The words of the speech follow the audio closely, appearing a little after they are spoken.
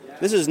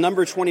This is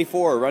number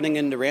 24, Running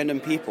into Random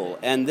People,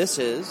 and this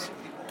is...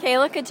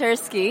 Kayla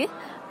Katursky.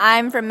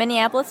 I'm from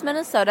Minneapolis,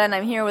 Minnesota, and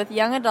I'm here with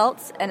Young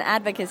Adults and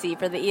Advocacy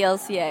for the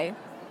ELCA.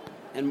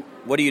 And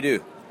what do you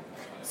do?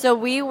 So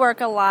we work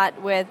a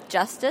lot with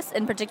justice,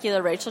 in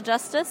particular racial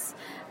justice,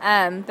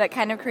 but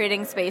kind of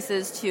creating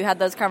spaces to have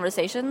those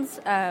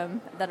conversations that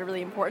are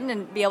really important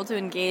and be able to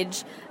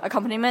engage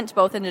accompaniment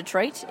both in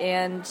Detroit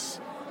and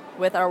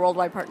with our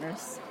worldwide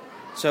partners.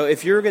 So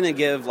if you're going to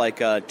give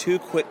like two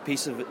quick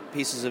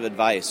pieces of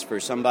advice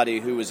for somebody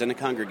who was in a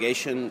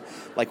congregation,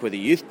 like with a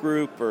youth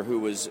group, or who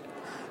was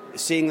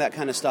seeing that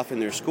kind of stuff in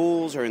their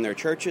schools or in their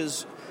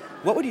churches,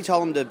 what would you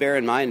tell them to bear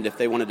in mind if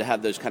they wanted to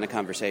have those kind of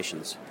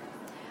conversations?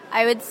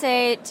 I would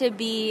say to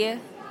be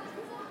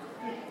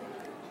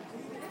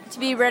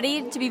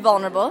ready to be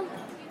vulnerable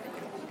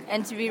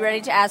and to be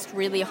ready to ask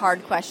really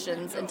hard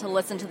questions and to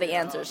listen to the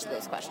answers to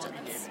those questions.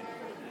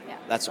 Yeah.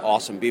 That's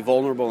awesome. Be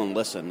vulnerable and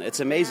listen.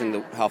 It's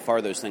amazing how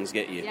far those things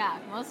get you. Yeah,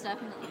 most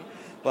definitely.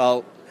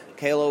 Well,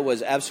 Kayla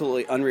was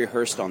absolutely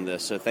unrehearsed on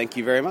this, so thank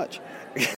you very much.